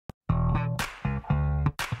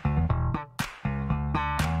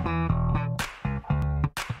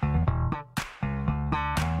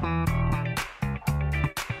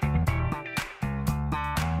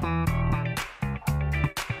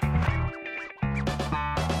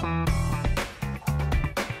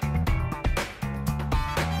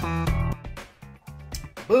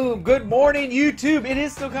Boom, good morning, YouTube. It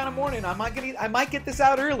is still kind of morning. I might get this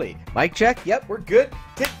out early. Mic check. Yep, we're good.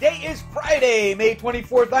 Today is Friday, May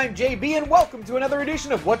 24th. I'm JB, and welcome to another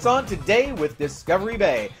edition of What's On Today with Discovery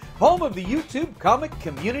Bay, home of the YouTube Comic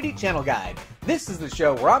Community Channel Guide. This is the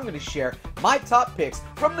show where I'm going to share my top picks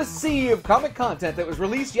from the sea of comic content that was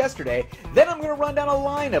released yesterday. Then I'm going to run down a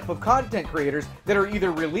lineup of content creators that are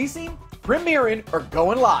either releasing, premiering, or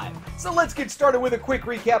going live. So let's get started with a quick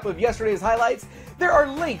recap of yesterday's highlights. There are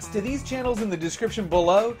links to these channels in the description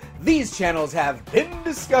below. These channels have been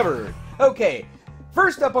discovered. Okay,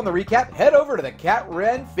 first up on the recap, head over to the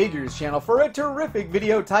KatRen Figures channel for a terrific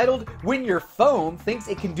video titled When Your Phone Thinks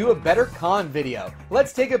It Can Do a Better Con Video.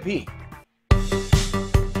 Let's take a peek.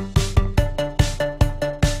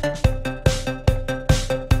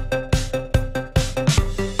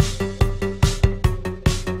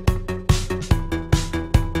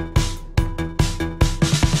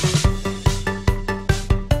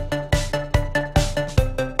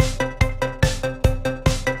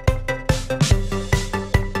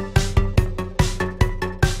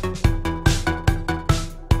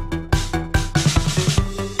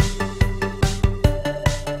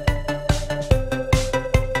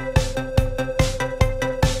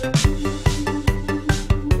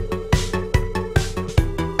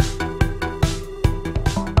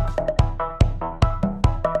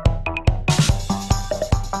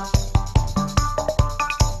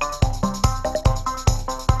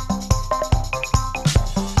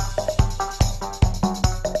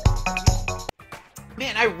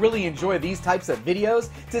 Man, I really enjoy these types of videos.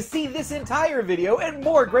 To see this entire video and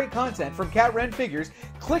more great content from KatRen Figures,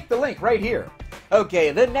 click the link right here. Okay,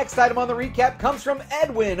 the next item on the recap comes from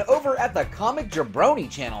Edwin over at the Comic Jabroni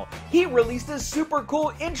channel. He released a super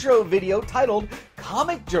cool intro video titled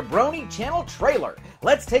Comic Jabroni Channel Trailer.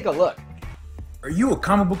 Let's take a look. Are you a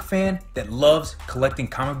comic book fan that loves collecting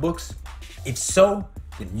comic books? If so,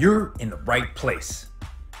 then you're in the right place.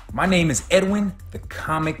 My name is Edwin, the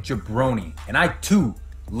Comic Jabroni, and I too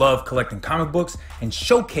love collecting comic books and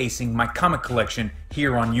showcasing my comic collection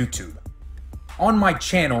here on YouTube. On my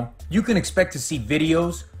channel, you can expect to see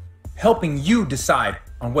videos helping you decide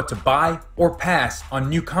on what to buy or pass on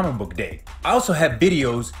New Comic Book Day. I also have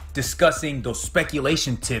videos discussing those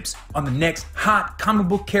speculation tips on the next hot comic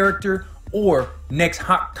book character or next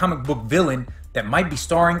hot comic book villain that might be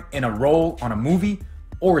starring in a role on a movie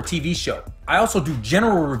or a TV show. I also do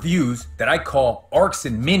general reviews that I call arcs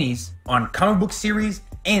and minis on comic book series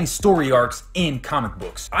and story arcs in comic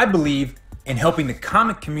books. I believe in helping the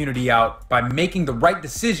comic community out by making the right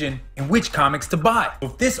decision in which comics to buy.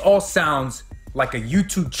 If this all sounds like a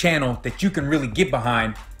YouTube channel that you can really get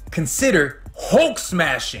behind, consider Hulk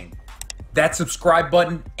smashing that subscribe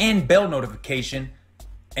button and bell notification,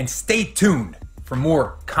 and stay tuned for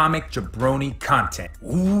more Comic Jabroni content.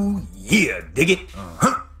 Ooh yeah, dig it.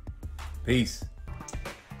 Peace.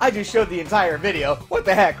 I just showed the entire video. What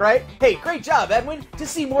the heck, right? Hey, great job, Edwin. To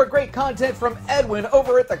see more great content from Edwin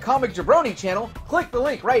over at the Comic Jabroni channel, click the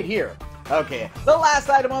link right here. Okay, the last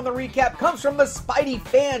item on the recap comes from the Spidey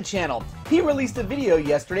Fan channel. He released a video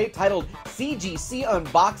yesterday titled CGC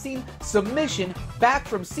Unboxing Submission Back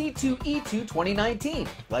from C2E2 2019.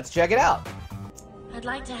 Let's check it out. I'd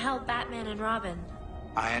like to help Batman and Robin.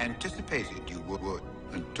 I anticipated you would,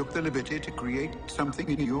 and took the liberty to create something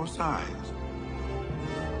in your size.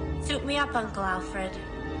 Suit me up, Uncle Alfred.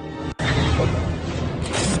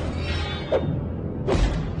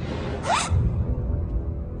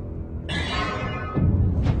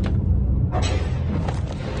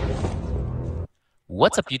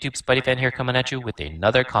 What's up YouTube, Spidey Fan here coming at you with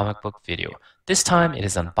another comic book video. This time it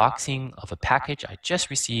is unboxing of a package I just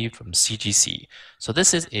received from CGC. So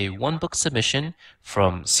this is a one book submission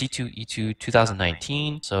from C2E2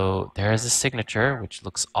 2019. So there is a signature which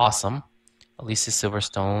looks awesome. Alicia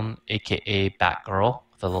Silverstone, aka Batgirl,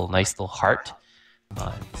 with a nice little heart.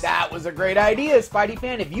 That was a great idea, Spidey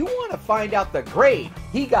Fan. If you want to find out the grade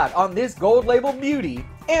he got on this gold label beauty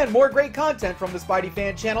and more great content from the Spidey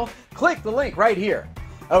Fan channel, click the link right here.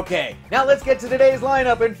 Okay, now let's get to today's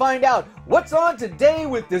lineup and find out what's on today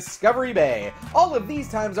with Discovery Bay. All of these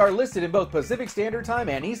times are listed in both Pacific Standard Time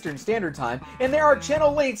and Eastern Standard Time, and there are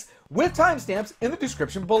channel links with timestamps in the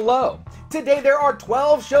description below. Today there are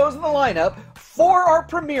 12 shows in the lineup, 4 are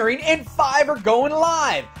premiering, and 5 are going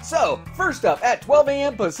live. So, first up at 12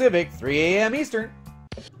 a.m. Pacific, 3 a.m. Eastern.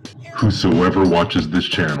 Whosoever watches this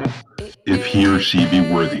channel, if he or she be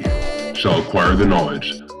worthy, shall acquire the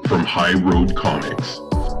knowledge from High Road Comics.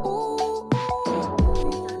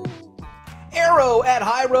 Arrow at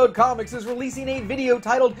High Road Comics is releasing a video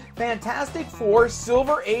titled Fantastic Four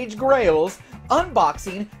Silver Age Grails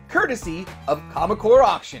unboxing courtesy of Comic-Core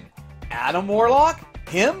Auction. Adam Warlock,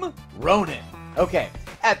 him, Ronan. Okay,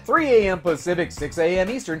 at 3 a.m. Pacific, 6 a.m.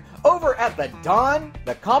 Eastern, over at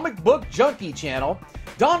the Comic Book Junkie channel,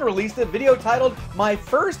 Don released a video titled My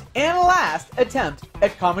First and Last Attempt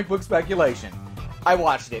at Comic Book Speculation. I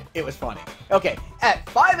watched it. It was funny. Okay, at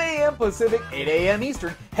 5 a.m. Pacific, 8 a.m.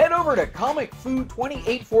 Eastern, head over to Comic Fu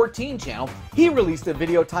 2814 channel. He released a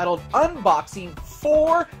video titled Unboxing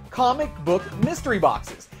 4 Comic Book Mystery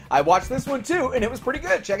Boxes. I watched this one too, and it was pretty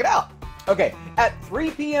good. Check it out. Okay, at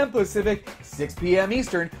 3 p.m. Pacific, 6 p.m.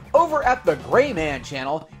 Eastern, over at the GRAILS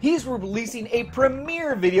channel, he's releasing a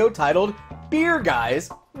premiere video titled Beer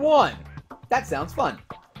Guys 1. That sounds fun.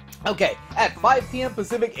 Okay, at 5 p.m.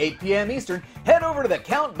 Pacific, 8 p.m. Eastern, head over to the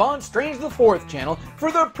Count Von Strange IV channel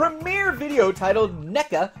for the premiere video titled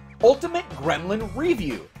Neca Ultimate Gremlin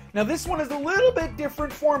Review. Now this one is a little bit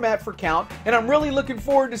different format for Count, and I'm really looking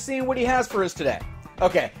forward to seeing what he has for us today.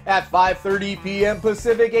 Okay, at 5:30 p.m.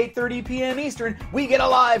 Pacific, 8:30 p.m. Eastern, we get a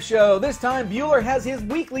live show. This time, Bueller has his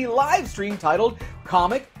weekly live stream titled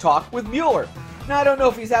Comic Talk with Bueller. Now, I don't know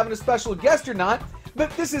if he's having a special guest or not, but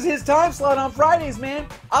this is his time slot on Fridays, man.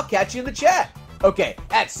 I'll catch you in the chat. Okay,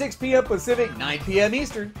 at 6 p.m. Pacific, 9 p.m.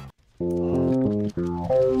 Eastern.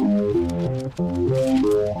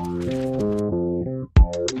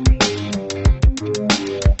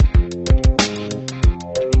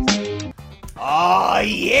 Oh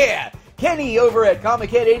yeah! Kenny over at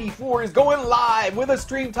ComicHead84 is going live with a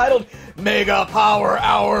stream titled Mega Power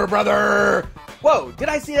Hour, brother! Whoa, did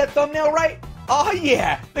I see that thumbnail right? Oh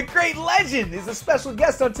yeah, the great legend is a special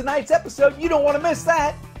guest on tonight's episode. You don't want to miss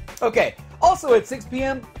that. Okay, also at 6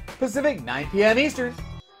 p.m. Pacific, 9 p.m. Eastern.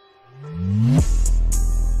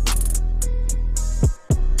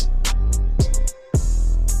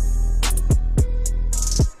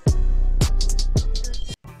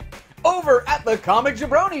 Over at the Comic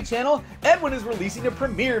Jabroni channel, Edwin is releasing a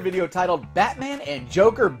premiere video titled Batman and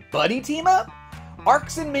Joker Buddy Team Up?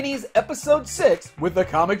 Arcs and Minis Episode 6 with the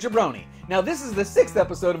Comic Jabroni. Now this is the 6th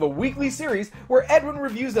episode of a weekly series where Edwin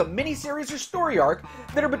reviews a mini-series or story arc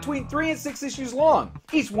that are between 3 and 6 issues long.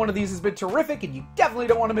 Each one of these has been terrific and you definitely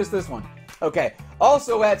don't want to miss this one. Okay,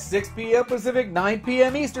 also at 6 p.m. Pacific, 9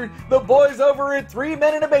 p.m. Eastern, the boys over at 3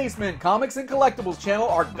 Men in a Basement Comics and Collectibles channel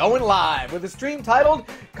are going live with a stream titled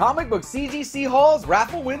Comic Book CGC Hauls,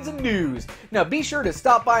 Raffle Wins, and News. Now be sure to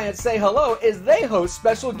stop by and say hello as they host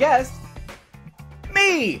special guests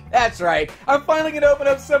me! That's right. I'm finally going to open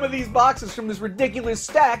up some of these boxes from this ridiculous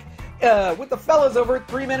stack with the fellas over at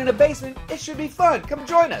 3 Men in a Basement. It should be fun. Come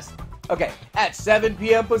join us. Okay, at 7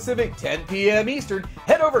 p.m. Pacific, 10 p.m. Eastern,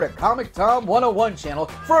 head over to Comic Tom 101 channel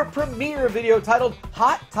for a premiere video titled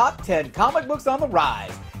Hot Top 10 Comic Books on the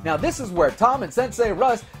Rise. Now this is where Tom and Sensei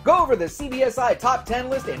Russ go over the CBSI Top 10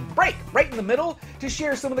 list and break right in the middle to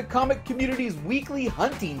share some of the comic community's weekly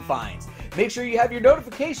hunting finds. Make sure you have your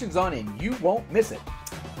notifications on and you won't miss it.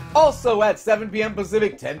 Also at 7 p.m.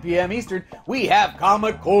 Pacific, 10 p.m. Eastern, we have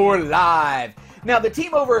Comic-Core Live. Now the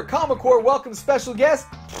team over at Comic-Core welcomes special guests.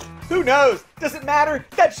 Who knows? Doesn't matter.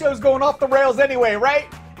 That show's going off the rails anyway, right?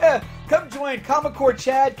 Come join Comic-Core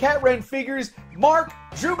Chad, KatRen Figures, Mark,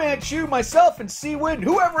 Drew Manchu, myself, and Seawood,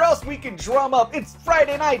 whoever else we can drum up. It's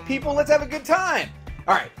Friday night, people. Let's have a good time.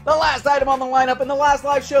 Alright, the last item on the lineup and the last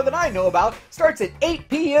live show that I know about starts at 8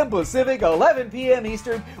 p.m. Pacific, 11 p.m.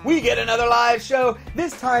 Eastern. We get another live show.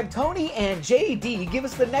 This time, Tony and JD give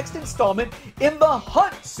us the next installment in the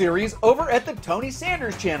Hunt series over at the Tony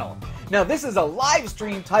Sanders channel. Now, this is a live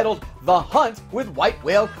stream titled The Hunt with White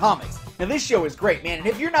Whale Comics. Now, this show is great, man, and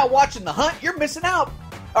if you're not watching The Hunt, you're missing out.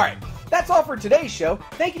 Alright, that's all for today's show.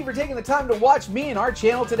 Thank you for taking the time to watch me and our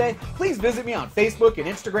channel today. Please visit me on Facebook and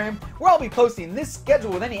Instagram, where I'll be posting this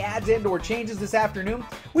schedule with any ads and or changes this afternoon.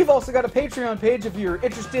 We've also got a Patreon page if you're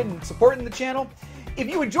interested in supporting the channel. If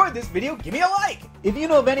you enjoyed this video, give me a like. If you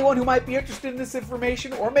know of anyone who might be interested in this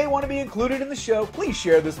information or may want to be included in the show, please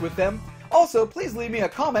share this with them. Also, please leave me a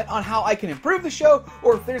comment on how I can improve the show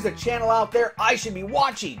or if there's a channel out there I should be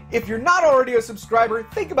watching. If you're not already a subscriber,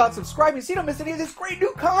 think about subscribing so you don't miss any of this great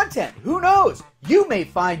new content. Who knows? You may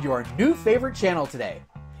find your new favorite channel today.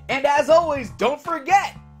 And as always, don't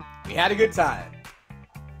forget, we had a good time.